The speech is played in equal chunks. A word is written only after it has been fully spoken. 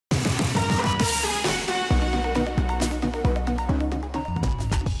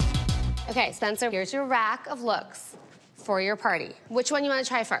Okay, Spencer, here's your rack of looks for your party. Which one you want to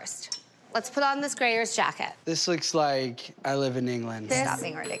try first? Let's put on this Greyer's jacket. This looks like I live in England. Stop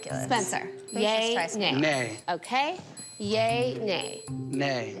being ridiculous. Spencer, Please yay, just try nay. Nay. Okay, yay, nay.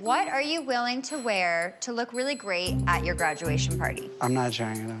 Nay. What are you willing to wear to look really great at your graduation party? I'm not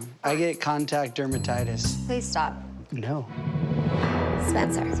trying it on. I get contact dermatitis. Please stop. No.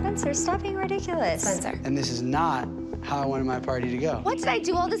 Spencer. Spencer, stop being ridiculous. Spencer. And this is not how I wanted my party to go. What did I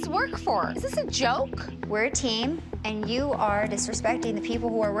do all this work for? Is this a joke? We're a team, and you are disrespecting the people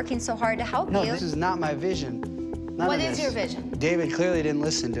who are working so hard to help No, you. this is not my vision. None What of is this. your vision? David clearly didn't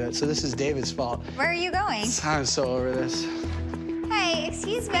listen to it, so this is David's fault. Where are you going? I'm so over this. Hey,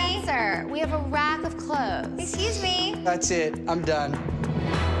 excuse me. Spencer, we have a rack of clothes. Excuse me. That's it. I'm done.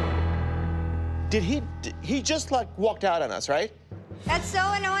 Did he just like walked out on us, right? That's so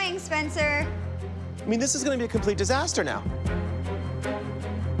annoying, Spencer. I mean, this is gonna be a complete disaster now.